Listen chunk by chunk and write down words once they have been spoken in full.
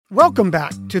Welcome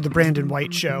back to The Brandon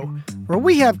White Show, where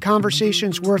we have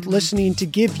conversations worth listening to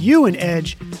give you an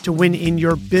edge to win in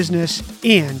your business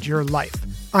and your life.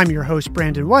 I'm your host,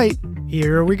 Brandon White.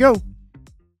 Here we go.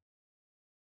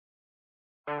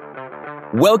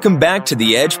 Welcome back to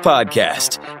The Edge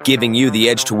Podcast, giving you the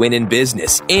edge to win in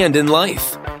business and in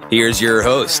life. Here's your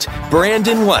host,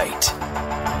 Brandon White.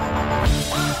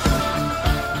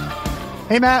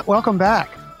 Hey, Matt, welcome back.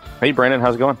 Hey, Brandon,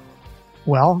 how's it going?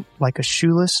 Well, like a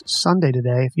shoeless Sunday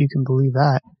today, if you can believe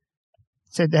that.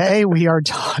 Today, we are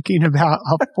talking about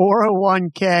a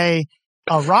 401k,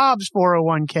 a Rob's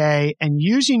 401k, and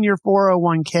using your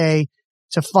 401k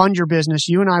to fund your business.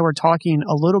 You and I were talking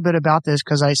a little bit about this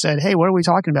because I said, hey, what are we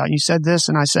talking about? And you said this,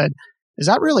 and I said, is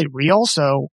that really real?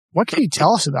 So what can you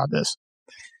tell us about this?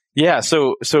 Yeah,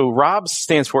 so Rob's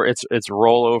stands for it's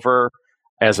rollover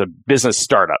as a business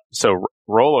startup. So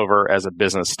rollover as a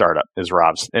business startup is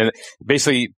Rob's. And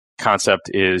basically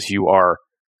concept is you are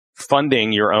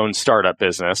funding your own startup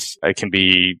business. It can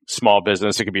be small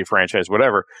business, it could be a franchise,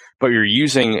 whatever, but you're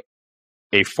using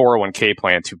a 401k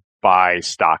plan to buy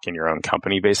stock in your own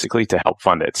company basically to help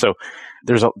fund it. So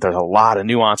there's a lot of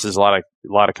nuances, a lot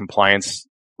of compliance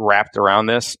wrapped around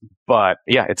this, but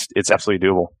yeah, it's absolutely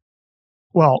doable.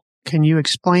 Well, can you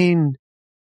explain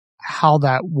how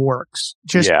that works?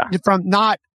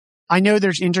 I know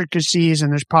there's intricacies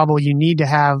and there's probably you need to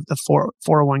have the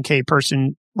 401k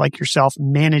person like yourself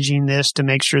managing this to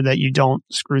make sure that you don't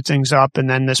screw things up and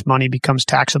then this money becomes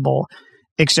taxable,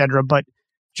 etc. But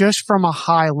just from a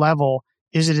high level,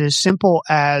 is it as simple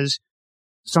as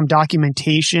some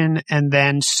documentation and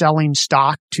then selling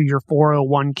stock to your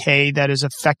 401k that is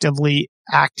effectively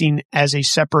acting as a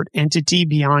separate entity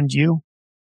beyond you?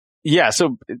 Yeah.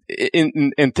 So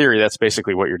in theory, that's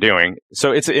basically what you're doing.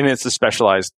 So it's a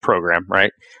specialized program,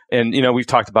 right? And, we've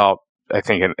talked about, I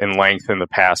think in length in the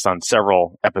past on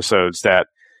several episodes that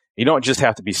you don't just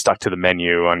have to be stuck to the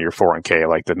menu on your 401k,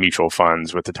 like the mutual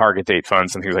funds with the target date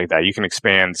funds and things like that. You can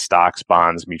expand stocks,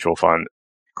 bonds, mutual fund,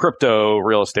 crypto,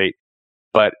 real estate.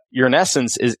 But in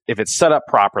essence is if it's set up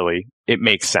properly, it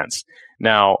makes sense.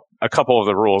 Now, a couple of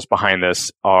the rules behind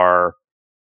this are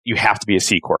you have to be a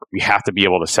C Corp. You have to be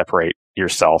able to separate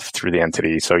yourself through the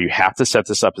entity. So you have to set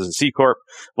this up as a C Corp.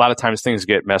 A lot of times things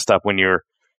get messed up when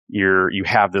you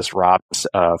have this Rob's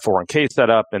 401k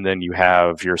set up, and then you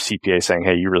have your CPA saying,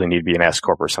 hey, you really need to be an S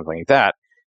Corp or something like that.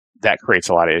 That creates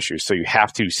a lot of issues. So you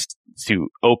have to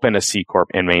open a C Corp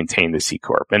and maintain the C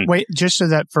Corp. And wait, just so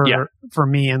that for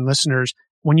me and listeners,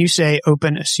 when you say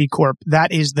open a C Corp,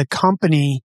 that is the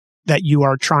company that you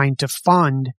are trying to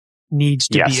fund needs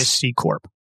to be a C Corp.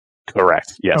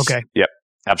 Correct. Yes. Okay. Yep.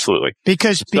 Absolutely.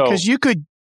 Because you could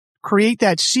create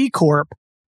that C Corp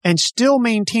and still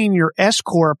maintain your S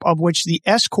Corp, of which the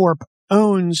S Corp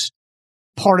owns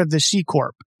part of the C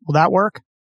Corp. Will that work?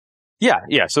 Yeah.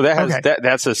 Yeah. So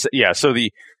So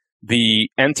the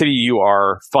entity you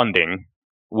are funding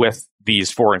with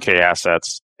these 401k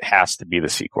assets has to be the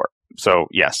C Corp. So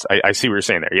yes, I see what you're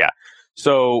saying there. Yeah.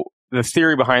 So the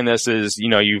theory behind this is,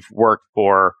 you've worked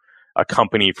for a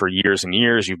company for years and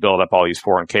years. You build up all these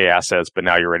 401k assets, but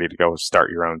now you're ready to go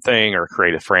start your own thing or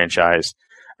create a franchise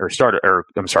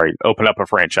open up a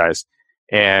franchise.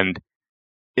 And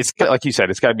it's like you said,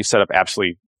 it's got to be set up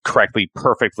absolutely correctly,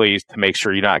 perfectly to make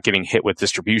sure you're not getting hit with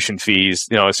distribution fees.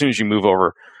 As soon as you move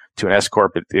over to an S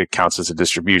Corp, it counts as a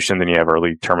distribution. Then you have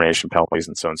early termination penalties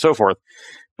and so on and so forth.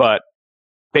 But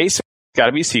basically, it's got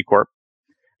to be C Corp.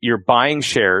 You're buying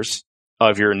shares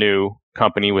of your new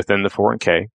company within the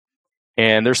 401k.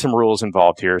 And there's some rules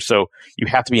involved here. So you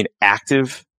have to be an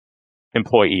active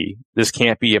employee. This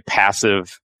can't be a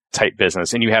passive type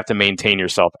business. And you have to maintain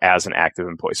yourself as an active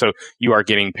employee. So you are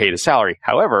getting paid a salary.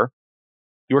 However,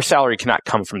 your salary cannot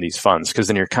come from these funds because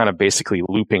then you're kind of basically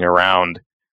looping around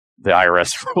the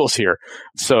IRS rules here.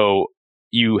 So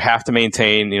you have to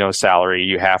maintain, salary.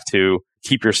 You have to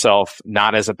keep yourself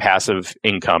not as a passive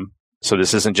income. So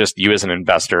this isn't just you as an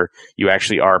investor. You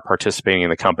actually are participating in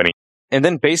the company. And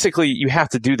then basically you have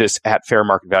to do this at fair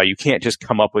market value. You can't just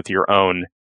come up with your own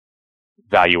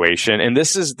valuation. And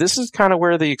this is kind of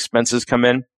where the expenses come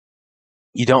in.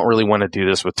 You don't really want to do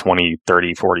this with $20,000,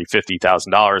 $30,000, $40,000,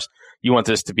 $50,000. You want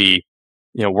this to be,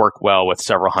 work well with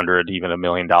several hundred, even $1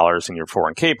 million in your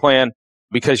 401k plan,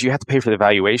 because you have to pay for the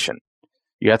valuation.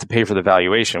 You have to pay for the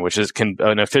valuation, which is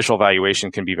an official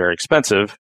valuation can be very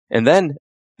expensive. And then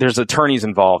there's attorneys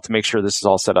involved to make sure this is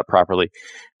all set up properly.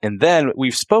 And then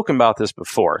we've spoken about this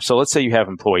before. So let's say you have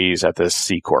employees at this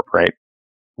C Corp, right?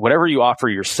 Whatever you offer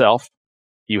yourself,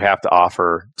 you have to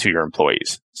offer to your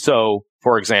employees. So,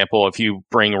 for example, if you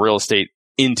bring real estate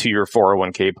into your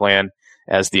 401k plan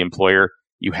as the employer,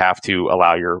 you have to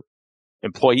allow your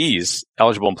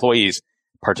eligible employees,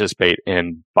 participate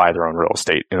and buy their own real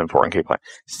estate in a 401k plan.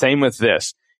 Same with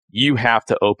this. You have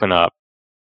to open up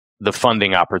the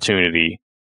funding opportunity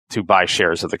to buy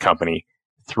shares of the company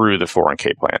through the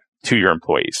 401k plan to your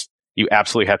employees. You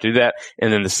absolutely have to do that.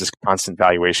 And then this is constant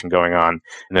valuation going on.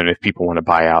 And then if people want to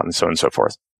buy out and so on and so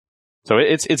forth. So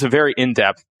it's a very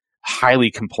in-depth,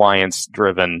 highly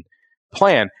compliance-driven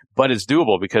plan, but it's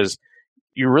doable because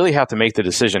you really have to make the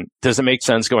decision. Does it make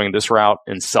sense going this route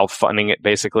and self-funding it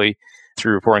basically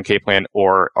through a 401k plan,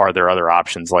 or are there other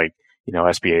options like,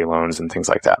 SBA loans and things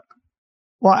like that?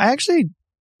 Well, actually,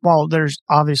 while there's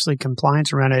obviously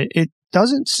compliance around it, it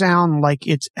doesn't sound like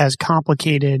it's as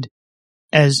complicated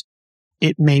as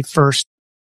it may first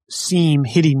seem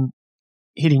hitting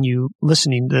you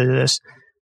listening to this,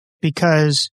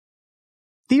 because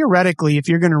theoretically, if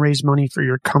you're going to raise money for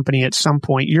your company at some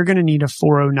point, you're going to need a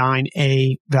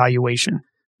 409A valuation,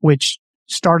 which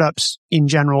startups in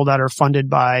general that are funded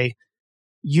by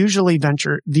usually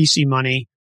venture VC money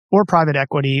or private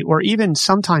equity or even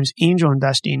sometimes angel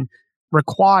investing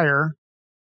require,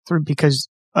 because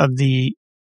of the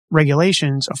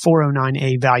regulations, a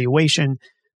 409A valuation,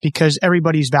 because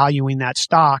everybody's valuing that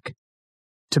stock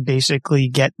to basically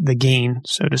get the gain,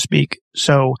 so to speak.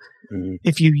 So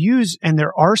if you use, and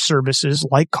there are services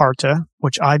like Carta,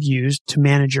 which I've used to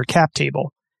manage your cap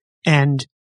table, and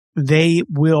they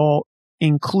will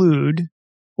include,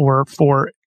 or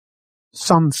for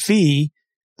some fee,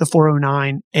 the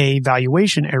 409A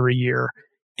valuation every year.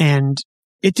 And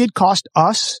it did cost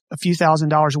us a few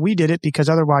 $1,000s. We did it because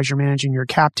otherwise you're managing your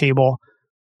cap table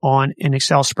on an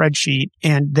Excel spreadsheet,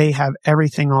 and they have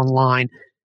everything online.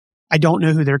 I don't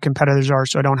know who their competitors are,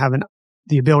 so I don't have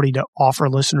the ability to offer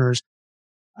listeners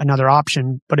another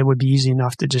option, but it would be easy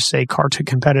enough to just say Carta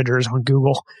competitors on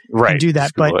Google and do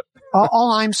that. But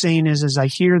all I'm saying is, as I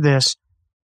hear this,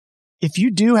 if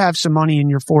you do have some money in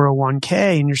your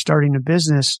 401k and you're starting a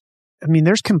business,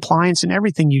 there's compliance in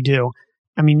everything you do.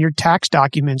 Your tax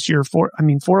documents,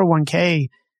 401k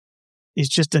is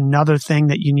just another thing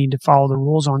that you need to follow the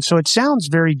rules on. So it sounds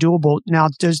very doable. Now,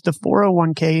 does the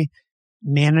 401k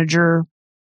manager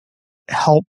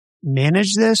help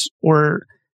manage this? Or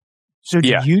so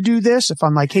do you do this? If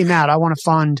I'm like, hey, Matt, I want to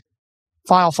fund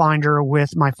File Finder with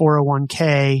my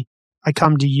 401k, I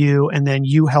come to you and then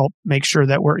you help make sure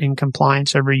that we're in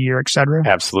compliance every year, et cetera?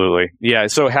 Absolutely. Yeah.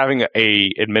 So having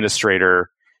a administrator,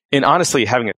 and honestly,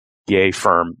 having a PA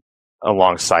firm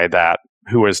alongside that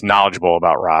who is knowledgeable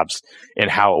about Robs and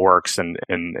how it works and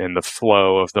the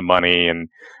flow of the money, and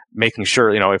making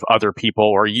sure, if other people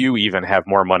or you even have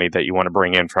more money that you want to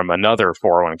bring in from another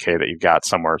 401k that you've got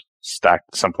somewhere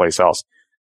stacked someplace else,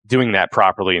 doing that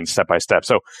properly and step by step.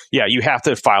 So you have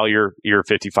to file your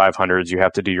 5500s. You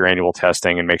have to do your annual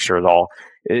testing and make sure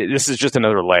this is just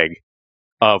another leg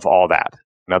of all that,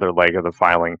 another leg of the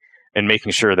filing, and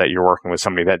making sure that you're working with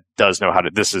somebody that does know how to.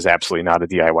 This is absolutely not a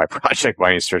DIY project by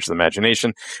any stretch of the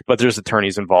imagination, but there's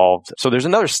attorneys involved. So there's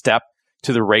another step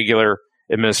to the regular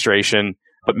administration,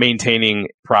 but maintaining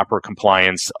proper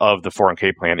compliance of the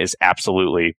 401k plan is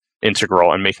absolutely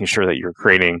integral, and making sure that you're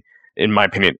creating, in my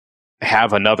opinion,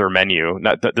 have another menu.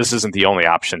 Not that this isn't the only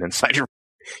option inside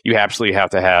you absolutely have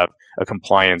to have a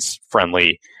compliance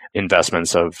friendly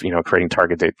investments of, creating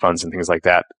target date funds and things like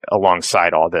that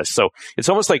alongside all this. So it's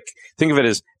almost like, think of it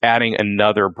as adding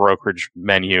another brokerage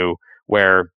menu,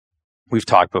 where we've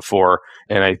talked before,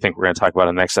 and I think we're going to talk about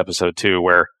in the next episode too,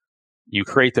 where you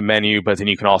create the menu, but then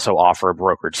you can also offer a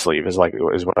brokerage sleeve, is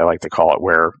what I like to call it,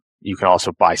 where you can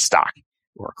also buy stock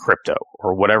or crypto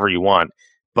or whatever you want,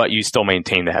 but you still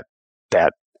maintain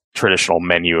that traditional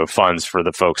menu of funds for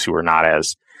the folks who are not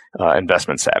as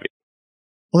investment savvy.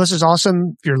 Well, this is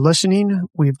awesome. If you're listening,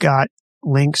 we've got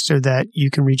links so that you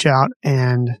can reach out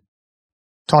and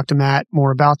talk to Matt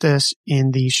more about this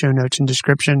in the show notes and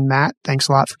description. Matt, thanks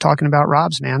a lot for talking about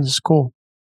Robs, man. This is cool.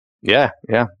 Yeah.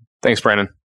 Thanks, Brandon.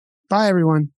 Bye,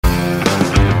 everyone.